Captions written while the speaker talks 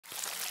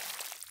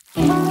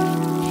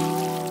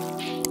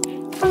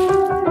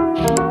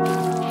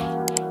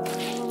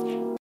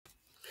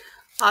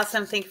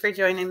Awesome. Thank you for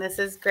joining. This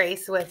is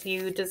Grace with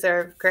You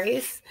Deserve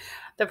Grace,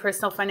 the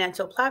personal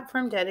financial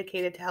platform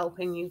dedicated to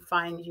helping you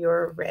find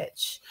your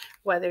rich,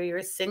 whether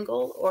you're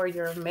single or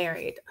you're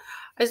married.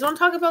 I just want to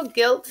talk about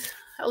guilt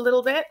a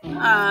little bit.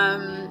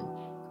 I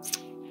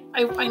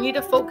need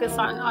to focus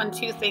on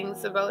two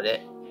things about it.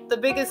 The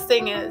biggest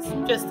thing is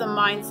just the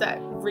mindset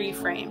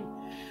reframe.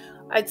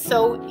 It's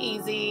so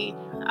easy.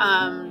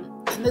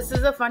 And this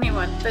is a funny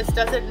one. This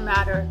doesn't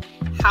matter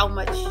how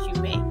much you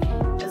make.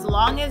 As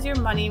long as your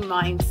money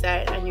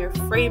mindset and you're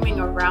framing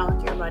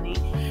around your money,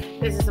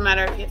 it doesn't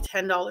matter if you have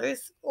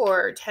 $10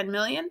 or 10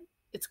 million,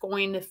 it's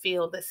going to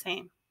feel the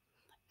same.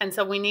 And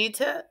so we need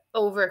to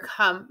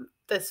overcome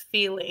this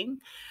feeling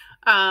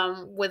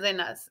within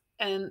us.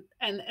 And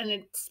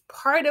it's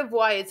part of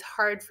why it's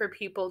hard for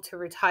people to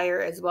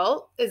retire as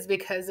well, is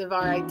because of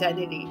our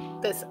identity,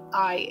 this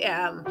I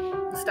am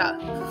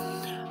stuff.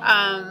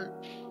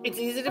 It's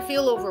easy to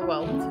feel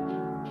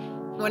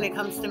overwhelmed when it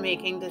comes to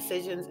making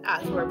decisions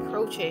as we're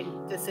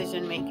approaching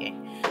decision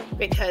making,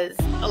 because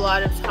a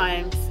lot of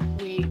times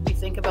we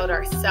think about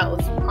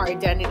ourselves. Our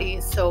identity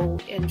is so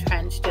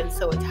entrenched and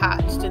so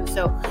attached. And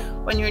so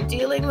when you're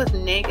dealing with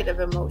negative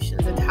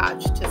emotions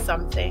attached to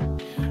something,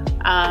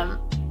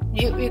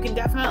 you can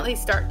definitely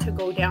start to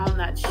go down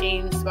that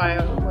shame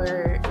spiral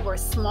where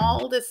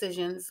small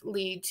decisions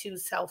lead to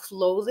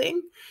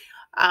self-loathing,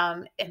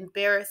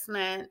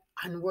 embarrassment,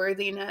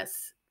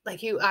 unworthiness.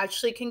 Like, you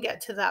actually can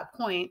get to that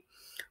point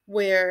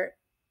where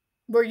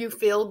you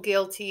feel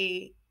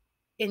guilty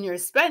in your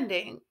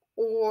spending,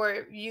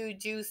 or you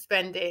do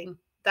spending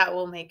that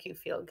will make you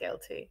feel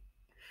guilty.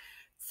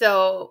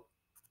 So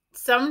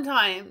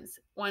sometimes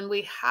when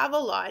we have a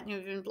lot and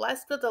you've been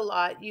blessed with a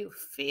lot, you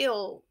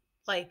feel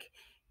like,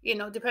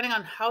 depending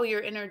on how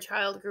your inner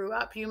child grew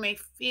up, you may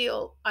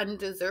feel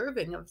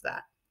undeserving of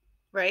that,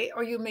 right?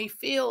 Or you may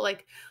feel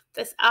like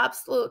this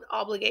absolute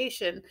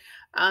obligation.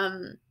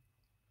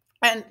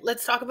 And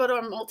let's talk about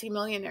our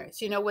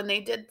multimillionaires. When they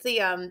did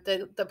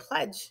the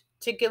pledge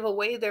to give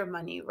away their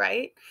money,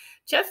 right?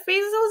 Jeff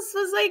Bezos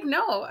was like,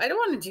 no, I don't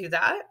want to do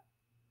that.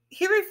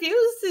 He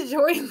refused to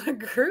join the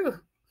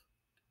group.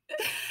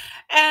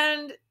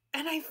 And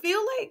I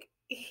feel like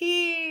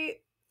he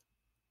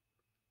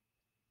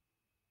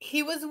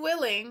was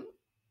willing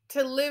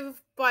to live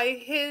by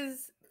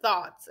his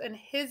thoughts and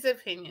his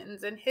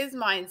opinions and his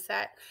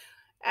mindset.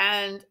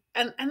 And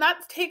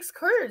that takes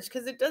courage,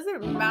 because it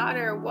doesn't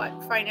matter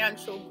what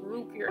financial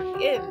group you're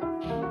in.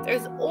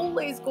 There's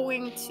always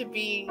going to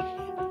be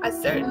a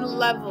certain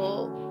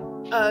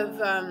level of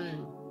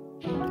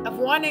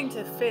wanting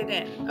to fit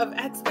in, of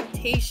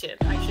expectation,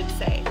 I should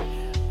say,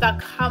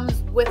 that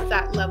comes with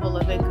that level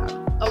of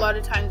income. A lot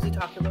of times we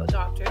talk about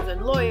doctors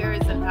and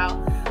lawyers and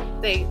how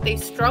they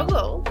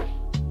struggle,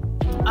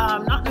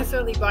 not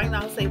necessarily buying the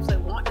house they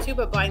want to,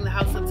 but buying the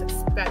house that's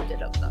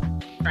expected of them,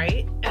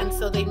 right? And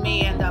so they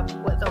may end up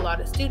with a lot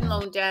of student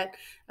loan debt,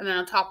 and then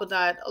on top of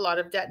that, a lot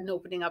of debt in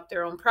opening up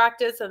their own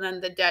practice, and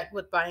then the debt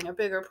with buying a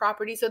bigger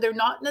property. So they're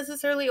not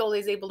necessarily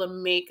always able to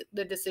make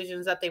the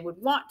decisions that they would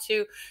want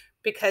to,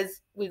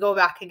 because we go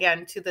back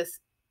again to this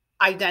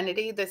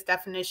identity, this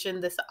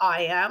definition, this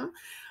I am.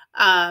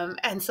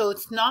 And so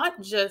it's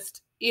not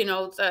just,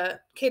 the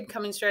kid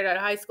coming straight out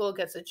of high school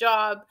gets a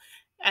job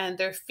and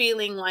they're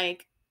feeling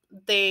like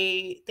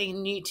they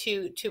need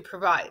to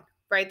provide,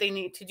 right? They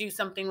need to do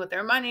something with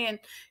their money, and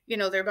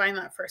they're buying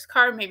that first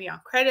car maybe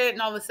on credit,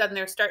 and all of a sudden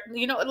they're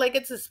starting, like,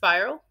 it's a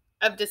spiral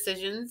of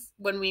decisions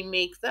when we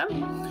make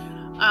them,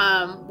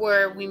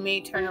 where we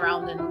may turn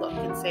around and look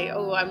and say,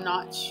 oh, I'm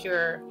not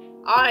sure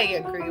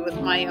I agree with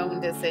my own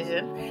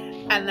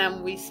decision, and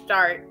then we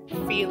start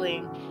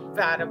feeling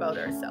bad about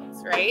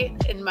ourselves, right?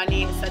 And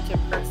money is such a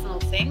personal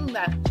thing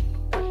that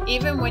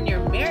even when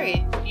you're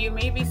married, you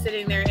may be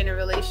sitting there in a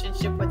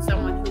relationship with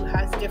someone who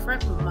has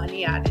different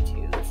money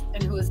attitudes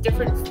and who has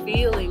different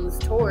feelings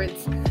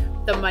towards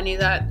the money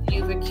that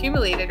you've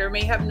accumulated, or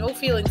may have no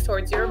feelings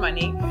towards your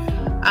money,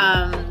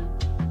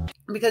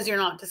 because you're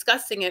not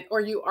discussing it, or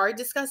you are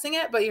discussing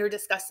it, but you're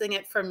discussing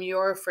it from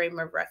your frame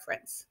of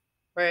reference,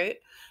 right?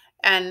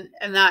 And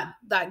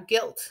that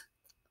guilt,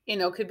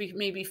 could be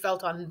maybe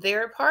felt on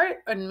their part,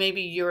 and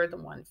maybe you're the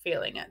one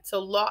feeling it. So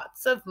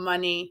lots of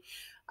money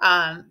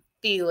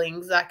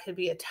feelings that could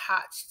be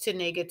attached to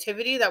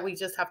negativity that we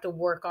just have to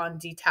work on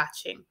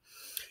detaching.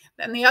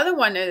 And the other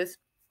one is,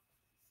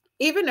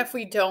 even if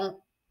we don't,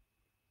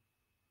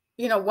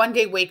 one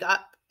day wake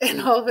up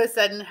and all of a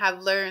sudden have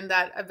learned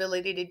that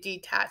ability to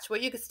detach,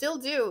 what you can still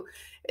do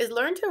is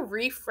learn to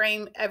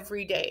reframe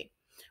every day.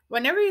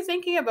 Whenever you're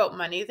thinking about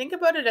money, think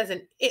about it as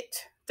an it.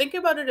 Think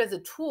about it as a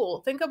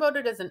tool. Think about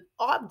it as an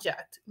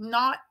object,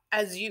 not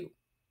as you.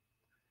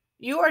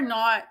 You are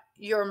not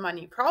your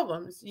money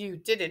problems. You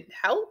didn't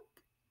help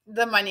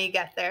the money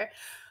get there.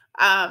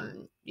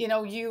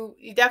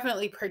 You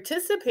definitely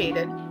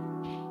participated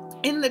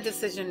in the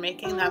decision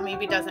making that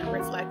maybe doesn't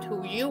reflect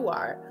who you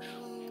are.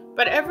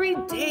 But every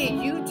day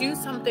you do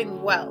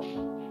something well.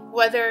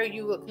 whether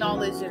you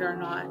acknowledge it or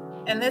not.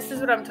 And this is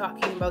what I'm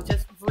talking about,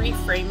 just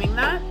reframing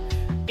that,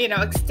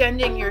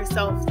 extending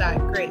yourself that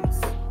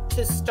grace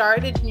to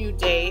start a new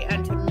day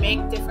and to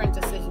make different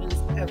decisions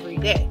every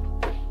day.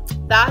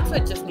 That's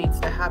what just needs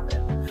to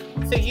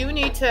happen. So you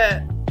need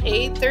to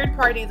third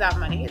party that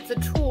money. It's a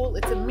tool,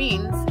 it's a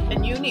means,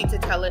 and you need to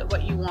tell it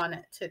what you want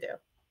it to do,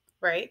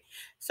 right?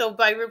 So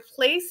by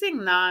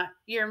replacing that,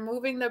 you're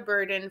moving the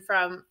burden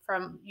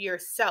from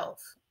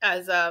yourself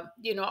as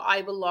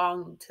I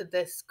belong to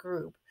this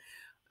group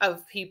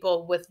of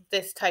people with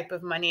this type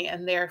of money,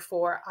 and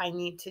therefore I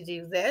need to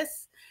do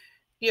this.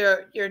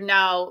 You're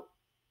now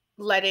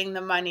letting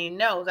the money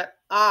know that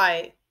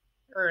I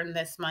earn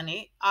this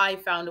money. I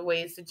found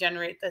ways to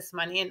generate this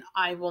money, and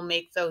I will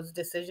make those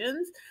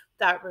decisions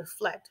that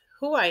reflect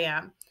who I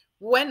am,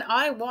 when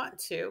I want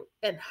to,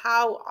 and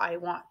how I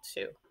want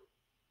to.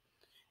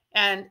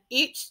 And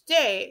each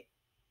day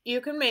you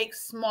can make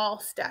small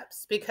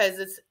steps, because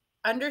it's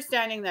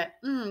understanding that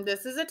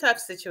this is a tough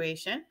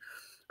situation,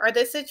 or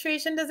this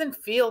situation doesn't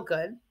feel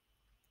good.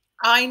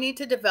 I need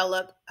to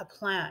develop a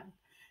plan,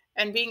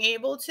 and being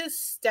able to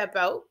step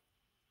out,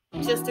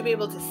 just to be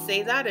able to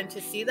say that and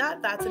to see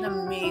that, that's an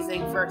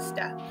amazing first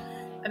step.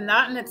 And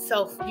that in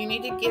itself, you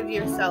need to give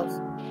yourself,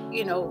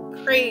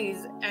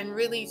 praise, and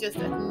really just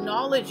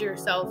acknowledge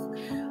yourself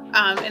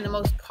in the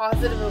most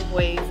positive of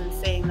ways, and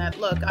saying that,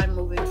 look, I'm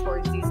moving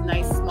towards these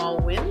nice small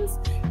wins,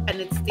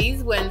 and it's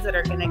these wins that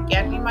are going to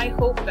get me my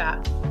hope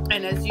back.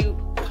 And as you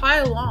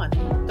pile on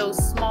those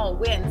small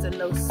wins and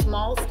those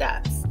small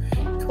steps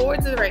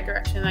towards the right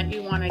direction that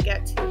you want to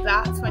get to,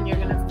 that's when you're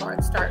going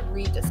to start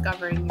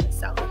rediscovering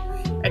yourself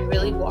and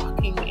really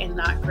walking in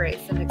that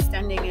grace and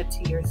extending it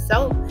to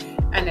yourself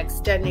and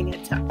extending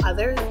it to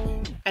others.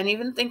 And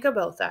even think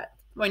about that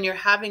when you're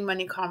having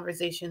money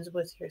conversations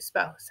with your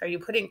spouse. Are you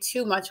putting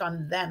too much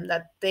on them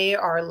that they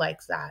are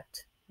like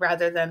that,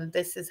 rather than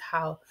this is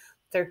how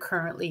they're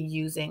currently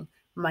using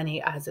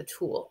money as a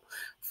tool?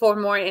 For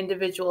more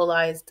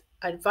individualized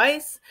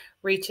advice,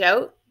 reach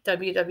out,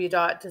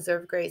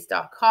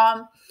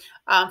 www.deservegrace.com.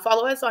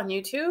 Follow us on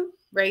YouTube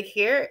right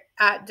here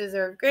at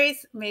Deserve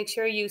Grace. Make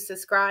sure you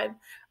subscribe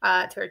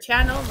to our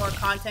channel. More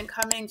content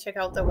coming. Check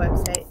out the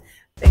website.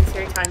 Thanks for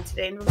your time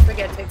today. And don't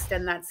forget to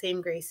extend that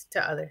same grace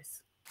to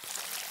others.